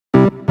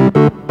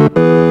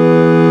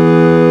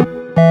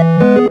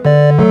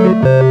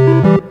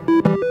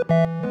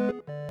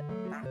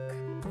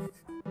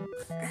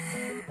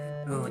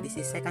Oh, this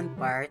is second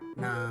part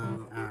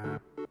ng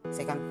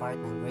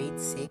grade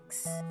 6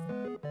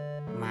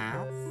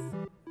 math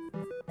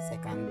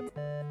second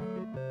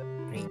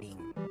grading.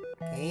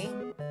 Okay?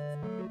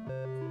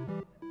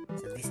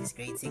 So this is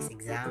grade 6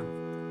 exam.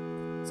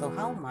 So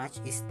how much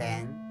is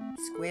 10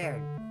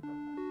 squared?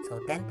 So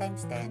 10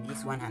 times 10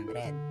 is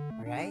 100.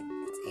 Alright?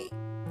 That's A.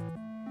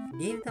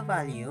 Give the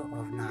value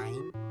of 9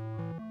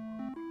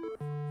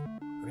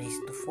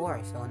 raised to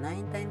 4. So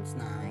 9 times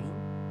 9.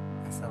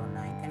 So 9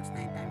 times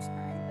 9 times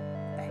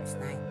 9 times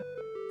 9.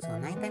 So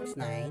 9 times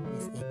 9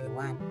 is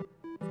 81.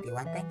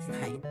 81 times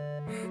 9.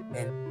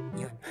 Then,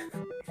 yun.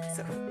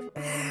 So,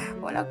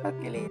 walang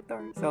calculator.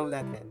 Solve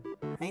natin.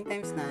 9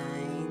 times 9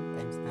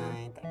 times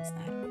 9 times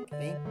 9.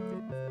 Okay?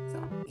 So,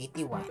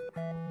 81.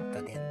 Ito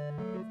din.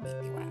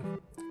 81.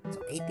 So,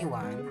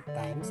 81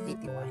 times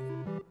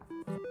 81.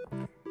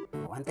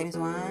 1 times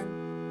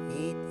 1,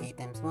 8. 8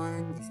 times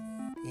 1 is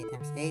 8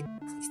 times 8,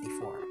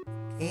 64.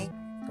 Okay?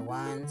 So,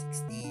 1,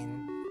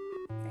 16,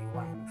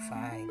 1,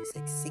 5,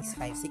 6, 6,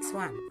 5, 6,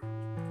 1.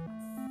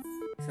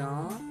 So,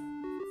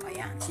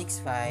 ayan. 6,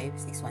 5,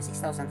 6, 1,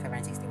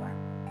 6,561.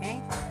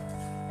 Okay?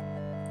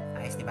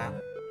 Ayos, diba?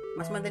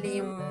 Mas madali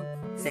yung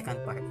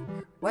second part.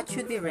 What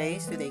should be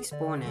raised to the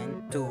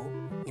exponent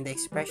 2 in the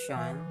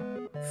expression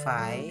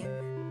 5,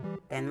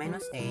 10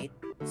 minus 8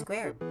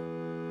 squared?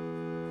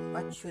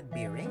 What should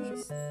be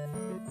raised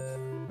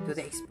to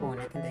the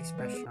exponent in the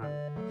expression?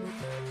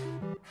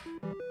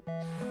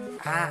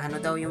 Ano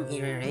daw yung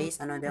i-raise?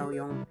 Ano daw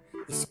yung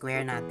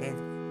square natin?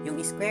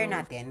 Yung square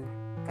natin,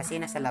 kasi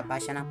nasa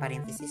labas siya ng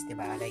parenthesis,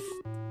 diba? Like,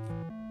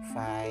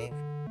 5,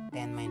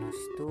 10 minus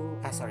 2,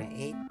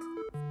 8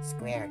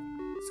 squared.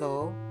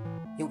 So,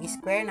 yung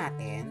square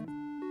natin,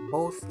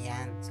 both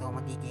yan. So,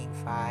 magiging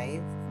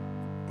 5,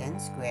 10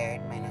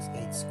 squared minus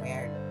 8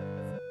 squared.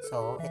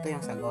 So, ito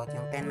yung sagot.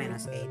 Yung 10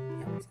 minus 8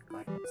 yung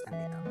sagot.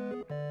 Saan dito?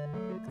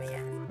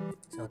 Ayan.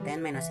 So, 10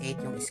 minus 8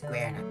 yung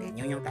square natin.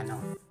 Yun yung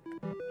tanong.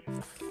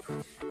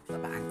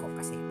 Babaan ko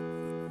kasi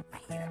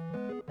mahirap.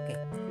 Okay.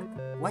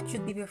 What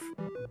should be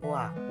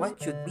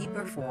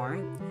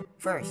performed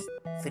first?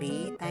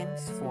 3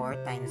 times 4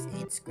 times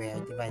 8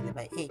 squared divided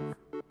by 8.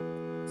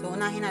 So,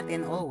 unahin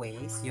natin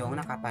always yung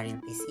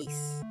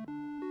naka-parenthesis.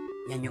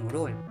 Yan yung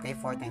rule. Okay,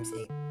 4 times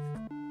 8.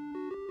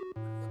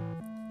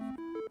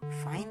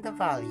 Find the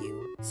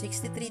value.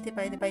 63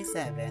 divided by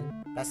 7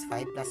 plus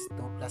 5 plus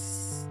 2 plus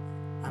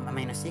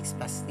minus 6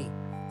 plus 3.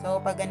 So,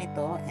 pag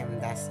ganito,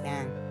 M-dash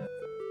yan.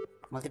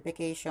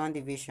 Multiplication,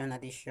 division,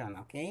 addition.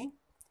 Okay?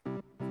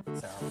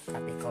 So,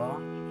 copy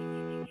ko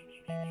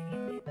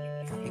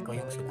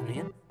yung ano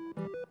yun?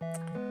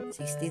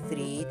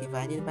 63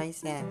 divided by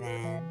 7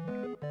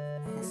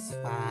 plus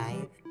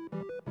 5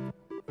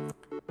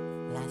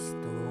 plus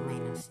 2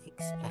 minus 6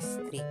 plus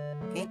 3.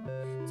 Okay?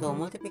 So,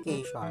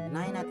 multiplication.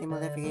 9 natin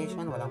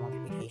multiplication, walang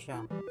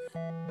multiplication.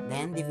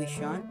 Then,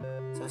 division.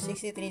 So,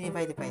 63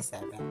 divided by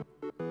 7.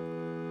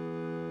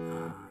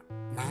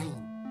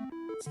 9.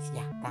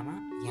 Yeah,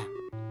 tama? Yeah.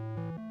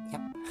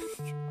 Yep.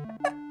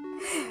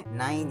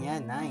 9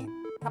 yan,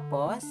 9.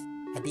 Tapos,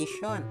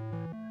 addition.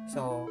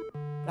 So,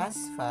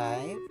 plus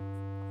 5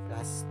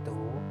 plus 2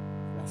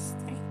 plus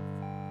 3.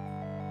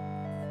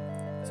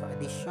 So,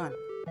 addition.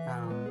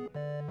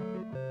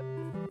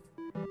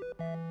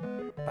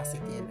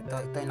 Positive.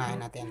 Ito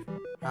inahin natin.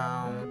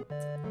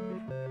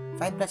 5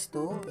 plus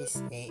 2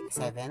 is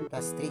 7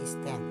 plus 3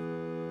 is 10.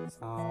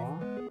 So,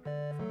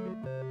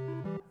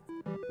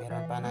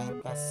 meron pa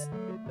 9 plus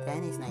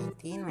 10 is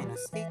 19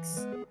 minus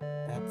 6.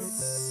 That's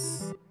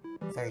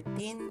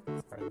 13.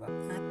 Sorry about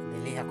that.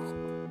 Delay ako.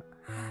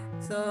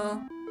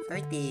 So,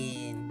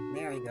 13.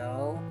 There we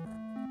go.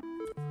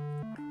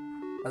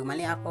 Pag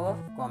mali ako,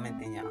 comment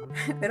niyo.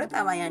 Pero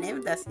tama yan.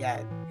 M-dash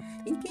yan.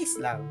 In case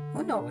lang.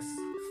 Who knows?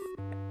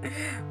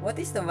 What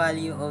is the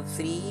value of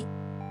 3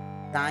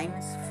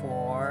 times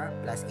 4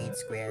 plus 8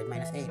 squared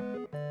minus 8?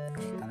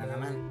 Okay, ito na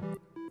naman.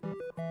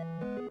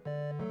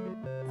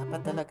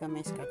 Dapat talaga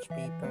may sketch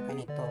paper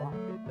ganito.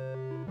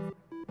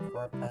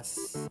 4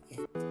 plus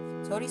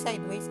 8. Sorry,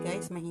 sideways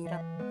guys.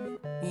 Mahirap.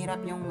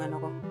 Mahirap yung ano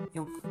ko.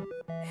 Yung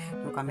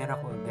camera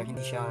holder.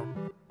 Hindi siya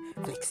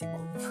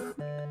flexible.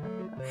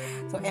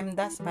 So,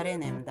 M-dash pa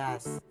rin.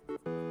 M-dash.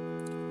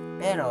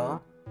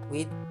 Pero,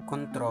 with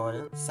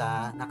control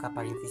sa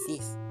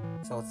naka-parenthesis.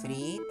 So,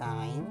 3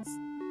 times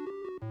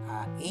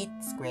 8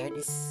 squared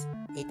is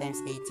 8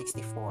 times 8,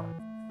 64.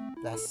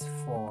 Plus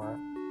 4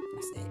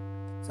 plus 8.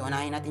 So,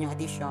 unahin natin yung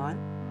addition.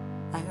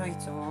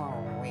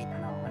 Wait,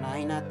 no.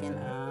 Unahin natin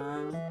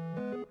ang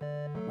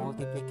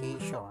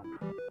multiplication.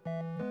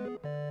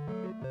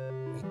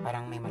 Wait,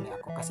 parang may mali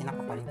ako. Kasi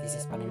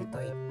naka-parenthesis pa rin ito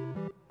eh.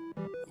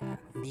 Yan.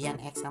 Hindi yan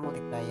x na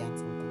multiply yan.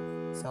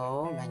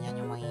 So, ganyan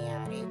yung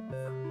mangyayari.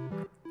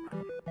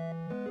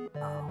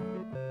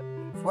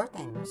 4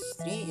 times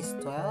 3 is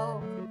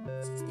 12.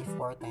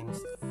 64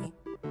 times 3.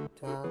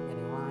 12,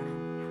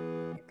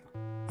 31,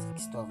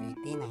 6, 12,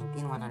 18,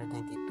 19,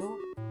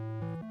 192.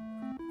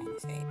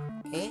 times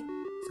 8. Okay?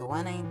 So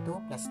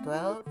 192 plus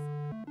 12,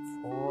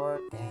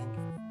 4,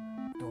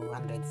 10,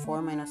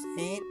 204 minus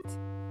 8,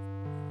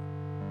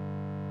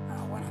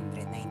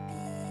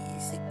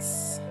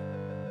 196.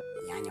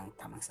 Yan yung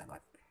tamang sagot.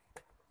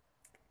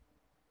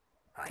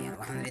 Ayan,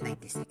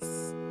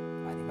 196.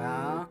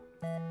 Diba?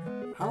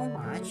 How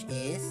much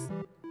is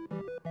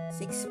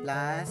 6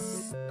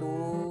 plus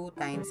 2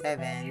 times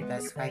 7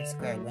 plus 5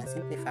 squared when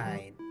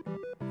simplified?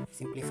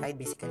 Simplified,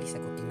 basically,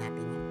 sagutin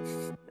natin yan.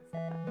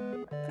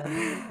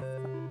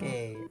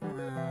 Okay.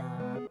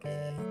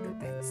 Okay. 2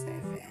 times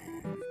 7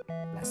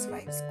 plus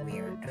 5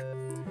 squared.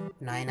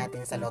 Unahin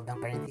natin sa loob ng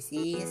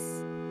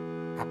parentheses.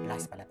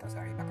 Plus pala to.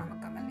 Sorry, baka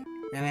magkamali.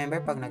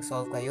 Remember, pag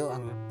nag-solve kayo,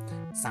 ang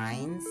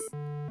signs,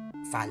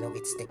 follow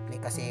it strictly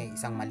kasi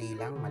isang mali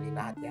lang, mali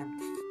lahat yan.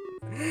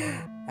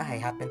 It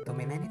happened to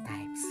me many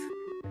times.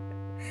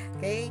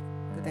 Okay,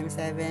 2 times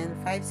 7,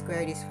 5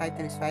 squared is 5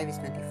 times 5 is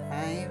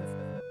 25.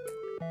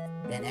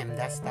 Then m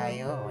dash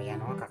tayo.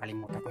 Yan o,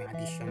 kakalimutan ko yung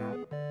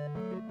addition.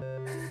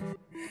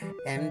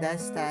 M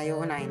dash tayo,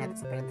 unahin natin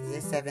sa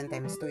parenthesis. 7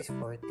 times 2 is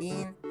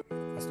 14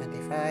 plus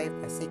 25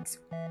 plus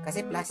 6.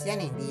 Kasi plus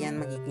yan hindi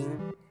yan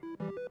magiging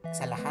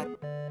sa lahat.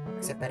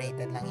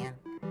 Separated lang yan.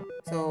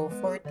 So,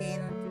 14,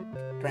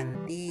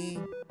 20,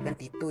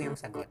 22 yung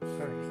sagot.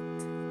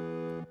 Correct.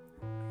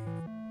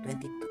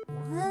 22.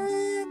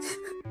 What?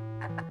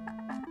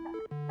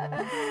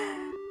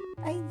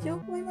 Ay,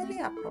 joke. May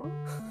mali ako.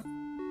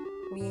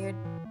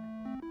 Weird.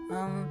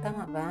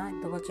 Tama ba?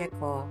 Double check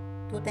ko.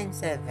 2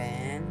 times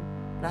 7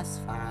 plus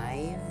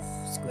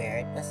 5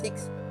 squared plus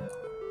 6.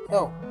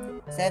 So,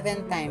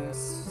 7 times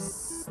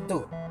 2.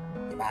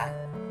 Diba?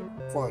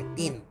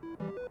 14.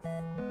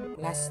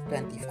 Plus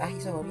 25. Ay,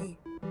 sorry.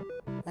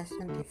 Plus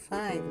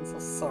 25. I'm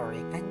so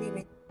sorry. Hindi,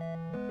 wait.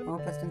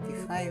 Plus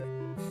 25.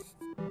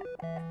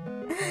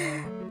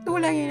 2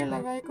 lang yung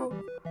nalagay ko.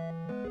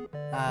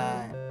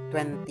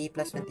 20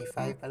 plus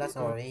 25 pala,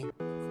 sorry.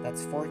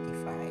 That's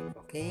 45.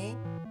 Okay?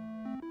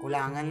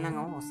 Kulangan lang,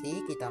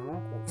 See, kita mo,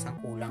 isang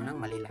kulang lang,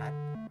 mali lahat.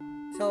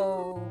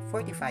 So,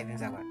 45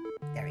 yung sagot.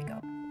 There we go.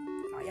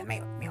 Yan,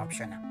 may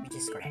option na, which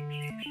is correct.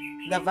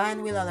 The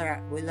van will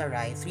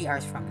arrive 3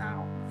 hours from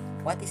now.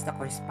 What is the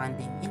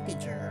corresponding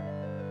integer?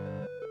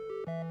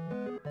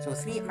 So,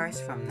 3 hours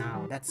from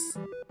now, that's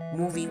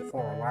moving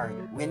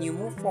forward. When you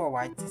move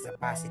forward, it's a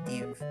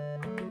positive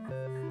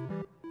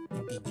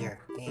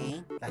integer.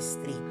 Okay? Plus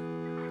 3.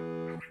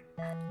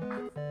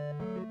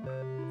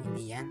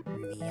 Hindi yan.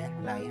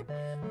 Wala yan.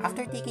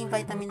 After taking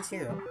vitamin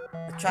syrup,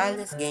 the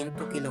child has gained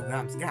 2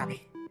 kilograms.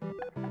 Grabe.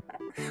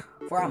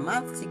 For a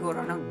month,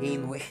 siguro nang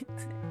gain weight.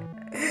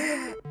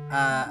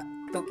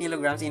 2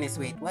 kilograms in his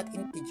weight. What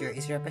integer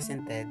is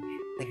represented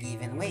the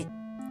given weight?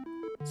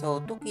 So,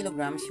 2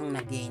 kilograms yung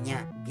nag-gain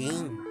niya.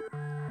 Gain,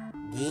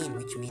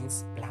 which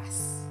means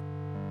plus.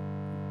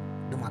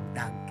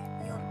 Dumagdag.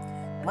 Yun.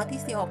 What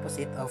is the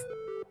opposite of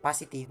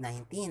positive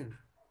 19?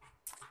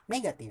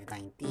 Negative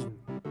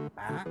 19.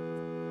 Diba?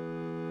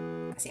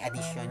 Kasi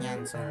addition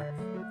yan. So,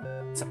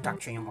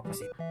 subtraction yung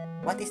opposite.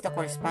 What is the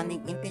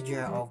corresponding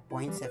integer of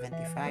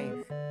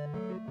 0.75?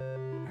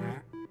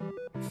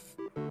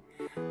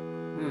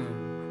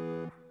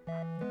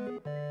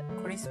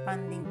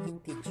 Corresponding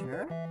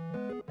integer?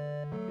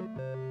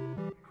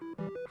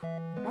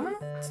 What?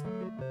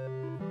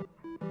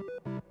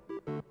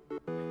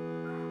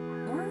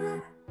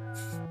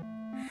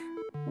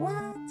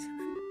 What?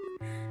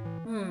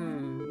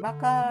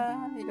 Baka,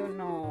 I don't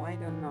know. I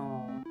don't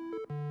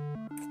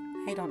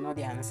know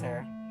the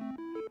answer.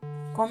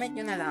 Comment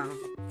nyo na lang.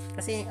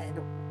 Kasi,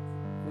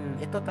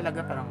 ito talaga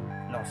parang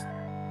lost.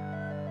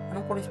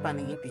 Anong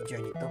corresponding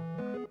integer nito?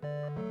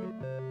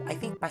 I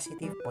think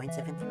positive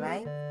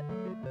 0.75?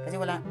 Kasi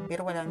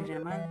pero wala rin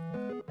naman.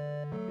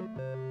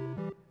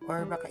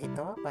 Or baka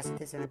ito,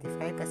 positive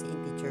 75 kasi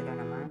integer lang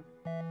naman.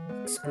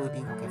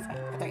 Excluding, okay, fine.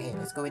 Letter A,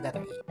 let's go with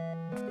letter A.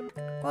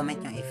 Comment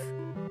nyo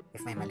if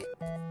may mali.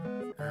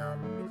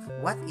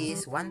 What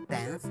is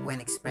 1/10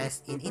 when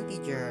expressed in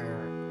integer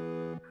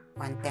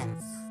 1/10?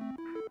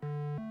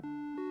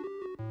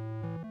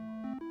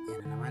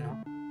 Yan na naman,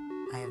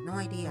 I have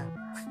no idea.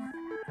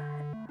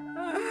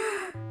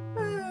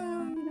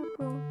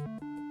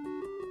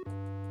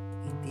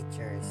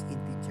 Integers.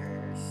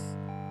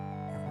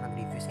 Ako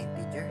mag-review sa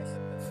integers.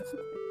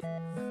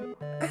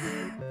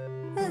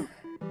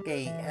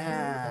 Okay,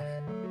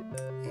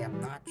 I am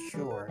not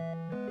sure.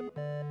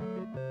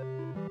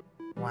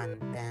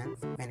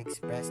 1/10 when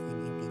expressed in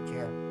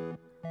integer.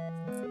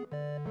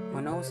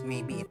 Who knows,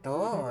 maybe ito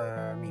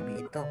or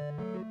maybe ito.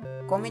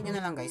 Comment nyo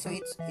na lang, guys. So,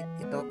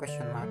 ito,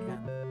 question mark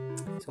yan.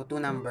 So,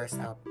 2 numbers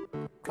out.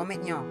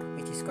 Comment nyo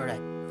which is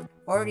correct.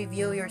 Or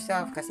review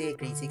yourself kasi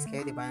grade 6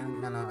 kayo, di ba,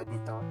 nanonood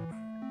nito.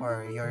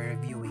 Or you're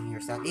reviewing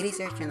yourself.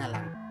 I-research nyo na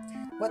lang.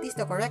 What is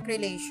the correct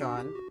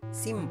relation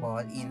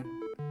symbol in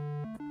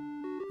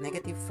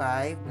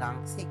 -5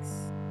 blank 6?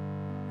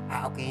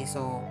 Okay.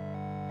 So,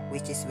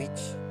 which is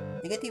which?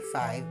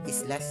 -5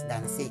 is less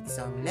than 6.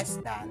 So, less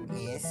than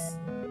is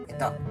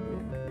ito.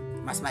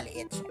 Mas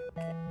maliit siya.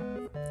 Okay.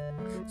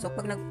 So,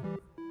 pag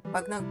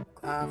pag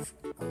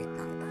wait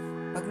lang ito.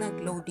 Pag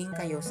nag-loading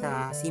kayo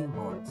sa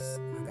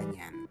symbols,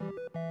 ganyan,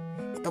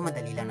 ito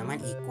madali lang naman,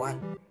 equal.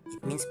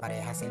 It means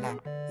pareha sila.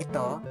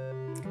 Ito,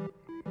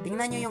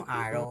 tingnan nyo yung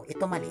arrow.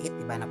 Ito maliit,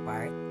 diba, na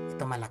part?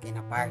 Ito malaki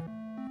na part.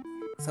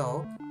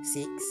 So,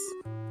 6,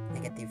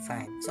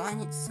 -5.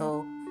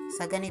 So,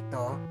 sa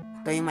ganito,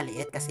 ito yung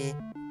maliit kasi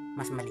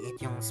mas maliit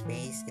yung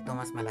space. Ito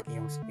mas malaki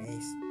yung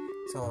space.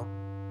 So,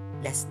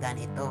 less than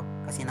ito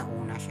kasi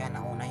nauna siya.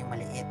 Nauna yung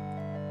maliit.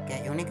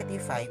 Kaya yung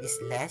 -5 is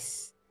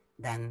less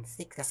than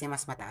 6 kasi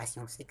mas mataas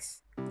yung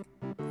 6.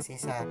 Kasi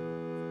sa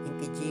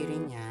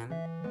integering yan,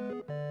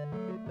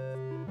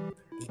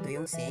 dito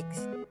yung 6,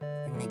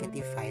 yung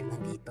 -5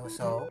 nandito.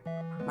 So,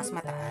 mas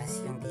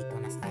mataas yung dito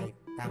na side.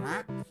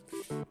 Tama?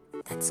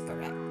 That's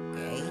correct.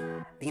 Okay?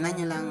 Tingnan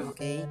nyo lang,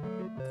 okay?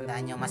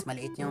 Tandaan nyo, mas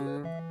maliit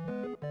yung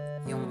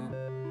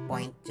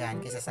point dyan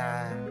kaysa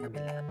sa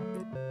kabila.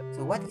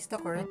 So, what is the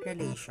correct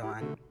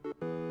relation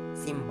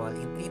symbol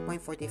in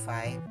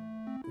 3.45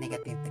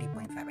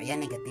 -3.5? Ayan,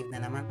 negative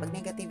na naman. Pag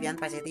negative yan,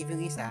 positive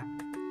yung isa,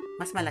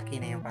 mas malaki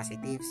na yung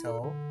positive.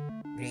 So,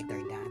 greater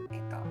than.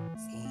 Ito.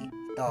 See?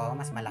 Ito,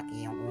 mas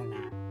malaki yung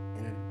una.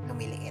 Then,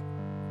 lumiliit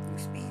yung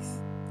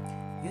space.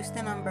 Use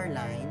the number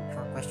line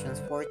for questions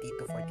 40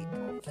 to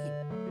 42. Okay.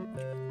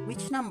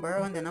 Which number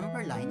on the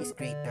number line is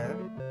greater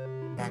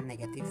than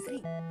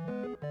 -3?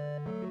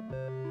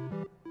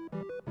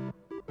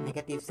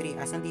 -3.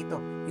 Asan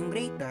dito? Yung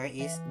greater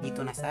is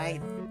dito na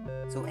side.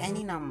 So,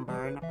 any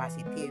number na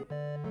positive.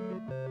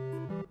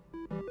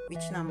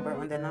 Which number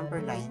on the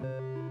number line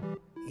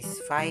is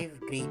 5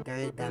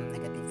 greater than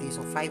 -3?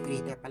 So, 5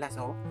 greater pala.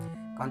 So,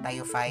 count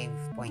tayo 5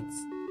 points.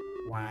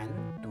 1,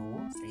 2,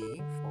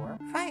 3,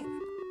 4, 5.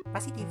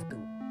 Positive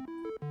 2.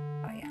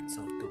 Ayan,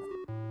 so 2.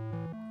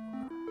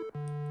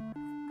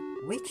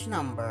 Which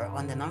number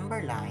on the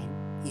number line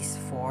is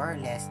 4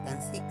 less than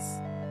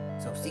 6?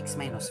 So, 6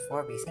 minus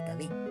 4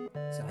 basically.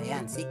 So,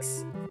 ayan,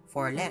 6.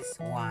 4 less.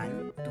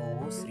 1,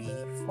 2,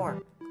 3,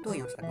 4. 2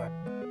 yung sagot.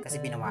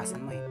 Kasi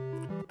binawasan mo eh.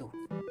 2.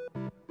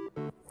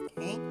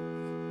 Okay?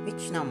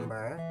 Which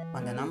number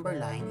on the number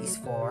line is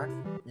 4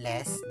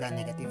 less than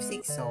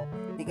 -6? So,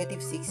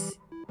 -6,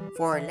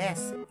 4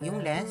 less. Yung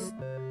less,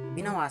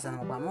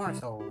 binawasan mo pa more.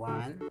 So,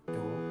 1,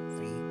 2,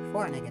 3,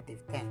 4,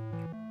 -10.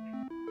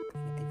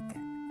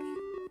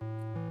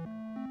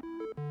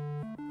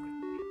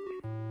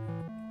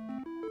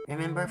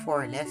 Remember,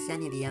 4 less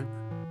yan, hindi yan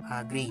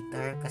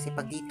greater. Kasi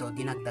pag dito,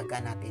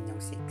 dinagdagan natin yung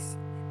 6.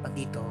 Pag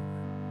dito,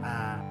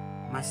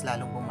 mas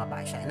lalong bumaba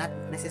siya. Not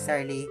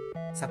necessarily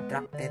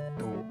subtracted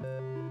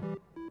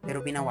 2, pero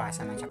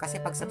binawasan lang siya.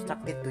 Kasi pag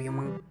subtracted 2,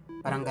 yung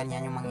parang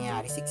ganyan yung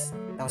mangyayari. 6,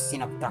 tapos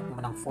sinubtract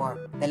mo ng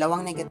 4.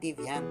 Dalawang negative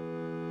yan.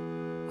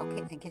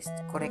 Okay, I guess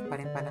correct pa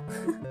rin pala.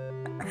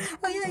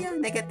 Oh, yeah,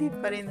 negative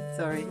pa rin.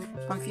 Sorry,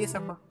 confused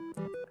ako.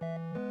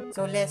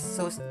 So, less,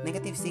 so,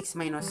 -6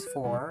 minus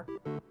 4,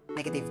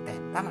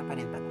 -10. Tama pa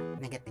rin pala.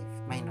 Negative,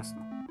 minus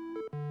mo.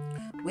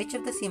 Which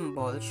of the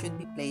symbols should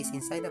be placed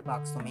inside the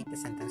box to make the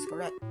sentence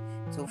correct?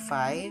 So,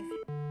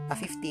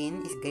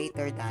 15 is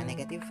greater than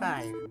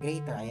 -5.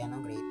 Greater, ayan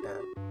ang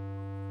greater.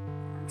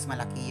 Mas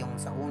malaki yung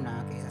sa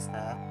una kaysa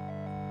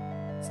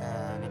sa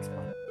next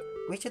point.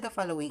 Which of the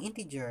following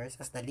integers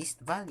has the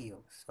least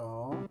value?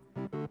 So,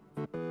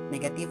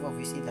 negative,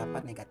 obviously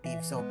dapat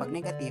negative. So, pag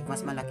negative,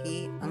 mas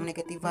malaki ang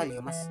negative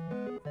value, mas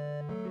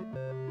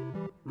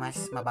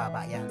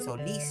mababa yan. So,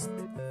 least.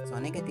 So,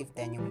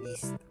 -10 yung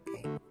least.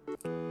 Okay.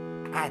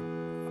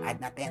 Add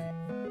natin.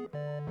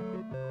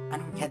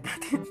 Anong add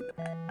natin?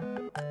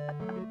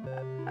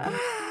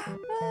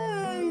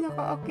 Ay,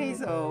 nako. Okay,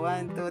 so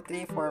 1, 2,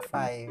 3, 4,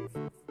 5.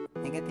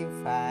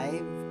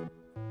 -5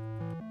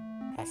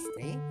 plus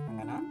 3. Ang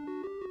ganon.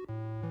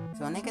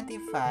 So,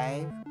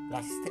 -5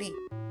 plus 3.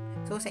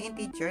 So, sa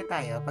integer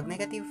tayo, pag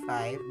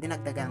 -5,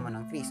 dinagdagan mo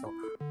ng 3. So,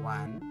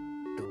 1,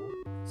 2,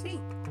 3.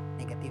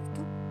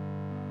 -2.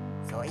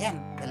 So,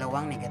 ayan,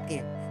 dalawang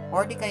negative.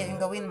 Or di kaya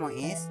yung gawin mo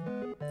is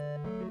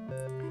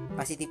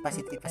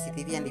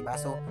positive yan, diba?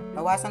 So,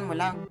 bawasan mo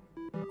lang.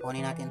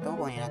 Kunin natin to.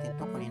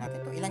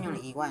 Ilan yung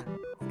naiwan?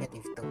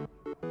 -2.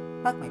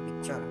 Pag may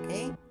picture,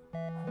 okay?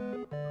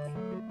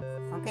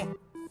 Okay.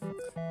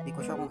 Hindi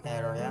ko sure kung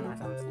error yan or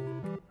something.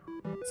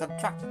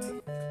 Subtract.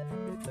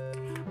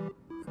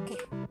 Okay.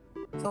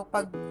 So,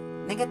 pag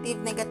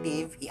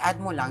negative,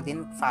 i-add mo lang,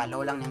 then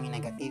follow lang yung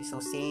negative.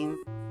 So, same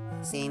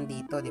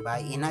dito, di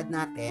ba? I-add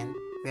natin,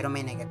 pero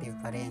may negative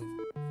pa rin.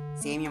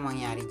 Same yung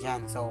mangyari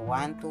dyan. So,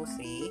 1, 2,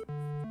 3.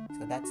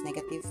 So, that's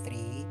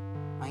 -3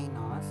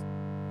 minus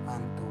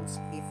 1, 2,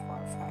 3,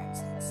 4, 5,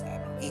 6,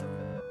 7, 8.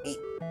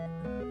 8.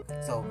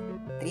 So,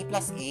 3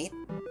 plus 8,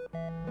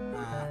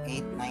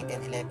 8, 9,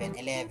 10, 11.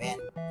 11.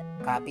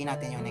 Copy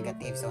natin yung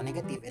negative. So,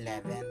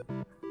 -11.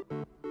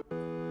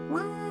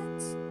 What?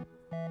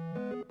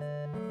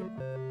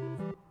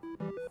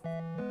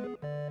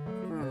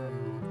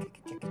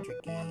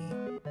 Tricky.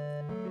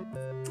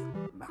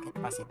 Bakit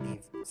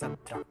positive?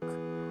 Subtract.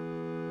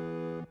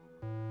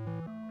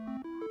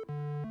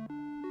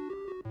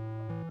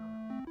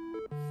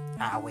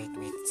 Wait.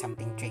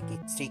 Something tricky.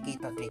 Tricky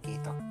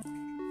ito.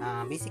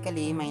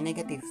 Basically, may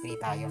negative 3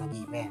 tayo na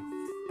given.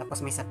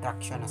 Tapos may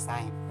subtraction na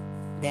sign.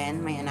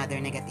 Then, may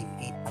another negative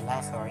 8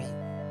 pala. Sorry.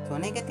 So,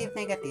 negative,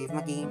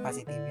 magiging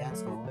positive yan.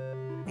 So,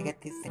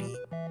 negative 3,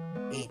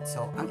 8.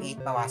 So, ang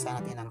 8,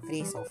 bawasan natin ng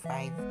 3. So,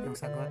 5 yung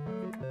sagot.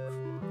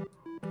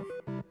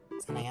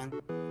 Sana yan?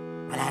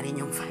 Wala rin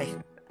yung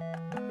 5.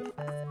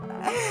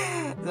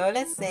 So,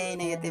 let's say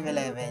negative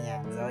 11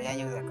 yan. So,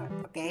 yan yung sagot.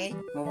 Okay?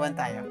 Move on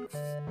tayo.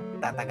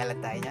 Tatagalan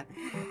tayo yan.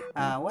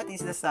 What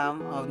is the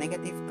sum of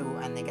negative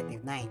 2 and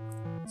negative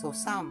 9? So,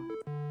 sum.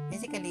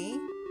 Basically,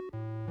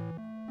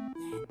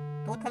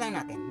 total lang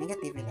natin.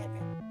 Negative 11.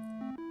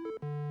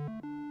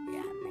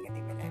 Yan,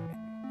 negative 11.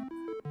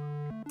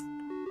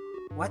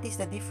 What is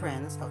the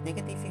difference of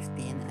negative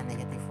 15 and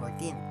negative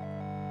 14?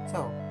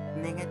 So,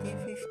 negative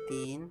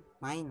 15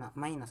 minus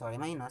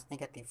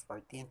negative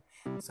 14.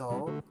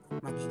 So,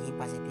 magiging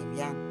positive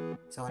yan.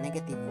 So,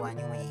 negative 1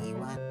 yung may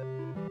iwan.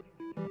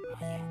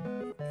 Ayan.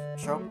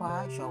 Show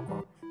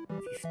ko.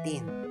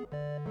 15.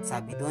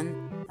 Sabi dun,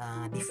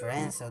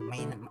 difference. So,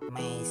 may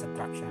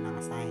subtraction na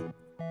sign.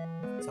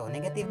 So,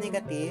 negative,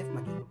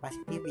 magiging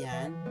positive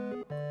yan.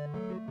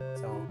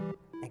 So,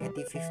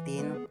 negative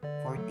 15,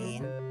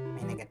 14,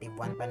 may negative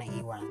 1 pa na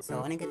iwan.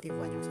 So, negative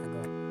 1 yung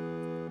sagot.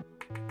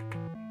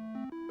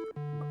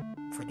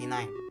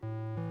 49.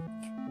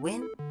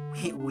 When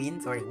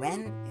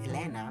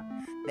Elena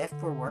left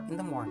for work in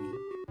the morning,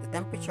 the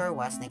temperature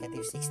was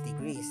negative 6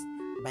 degrees.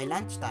 By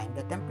lunchtime,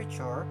 the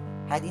temperature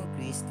had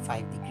increased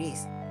 5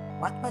 degrees.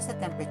 What was the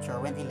temperature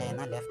when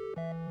Elena left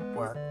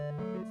work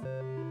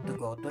to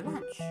go to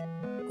lunch?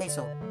 Okay,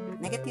 so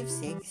negative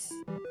 6,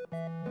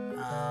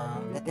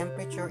 the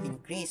temperature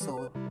increased.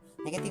 So,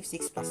 negative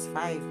 6 plus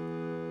 5.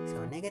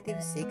 So, negative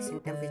 6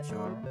 yung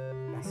temperature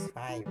plus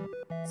 5.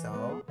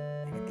 So,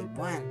 negative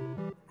 1.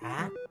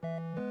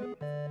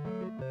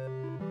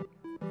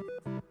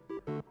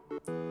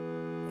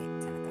 Wait,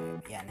 sana tayo?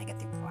 Yeah,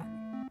 negative 1.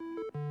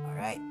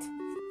 Alright.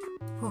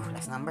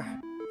 Last number.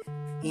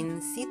 In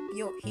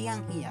Sitio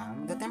Hiyang,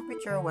 the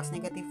temperature was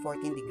negative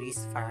 14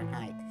 degrees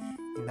Fahrenheit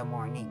in the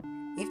morning.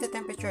 If the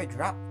temperature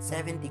dropped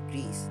 7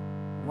 degrees,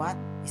 what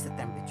is the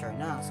temperature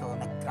now? So,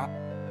 nag-drop.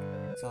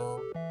 So,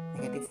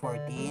 negative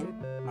 14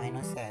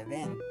 minus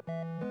 7.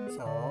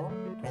 So,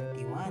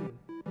 21.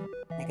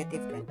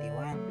 Negative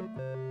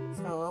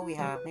 21. So, we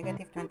have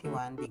negative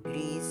 21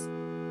 degrees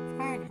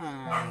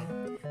Fahrenheit.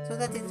 So,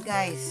 that's it,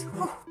 guys.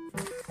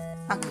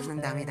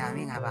 Ang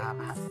dami-dami nga ba?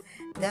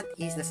 That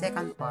is the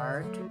second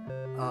part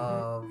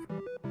of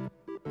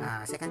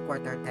second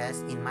quarter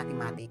test in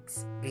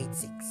mathematics grade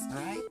 6.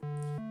 Alright?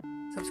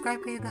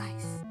 Subscribe kayo,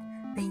 guys.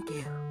 Thank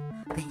you.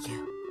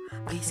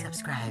 Please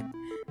subscribe.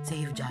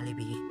 Save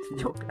Jollibee.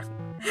 Joke lang.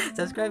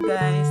 Subscribe,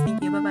 guys.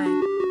 Thank you.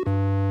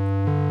 Bye-bye.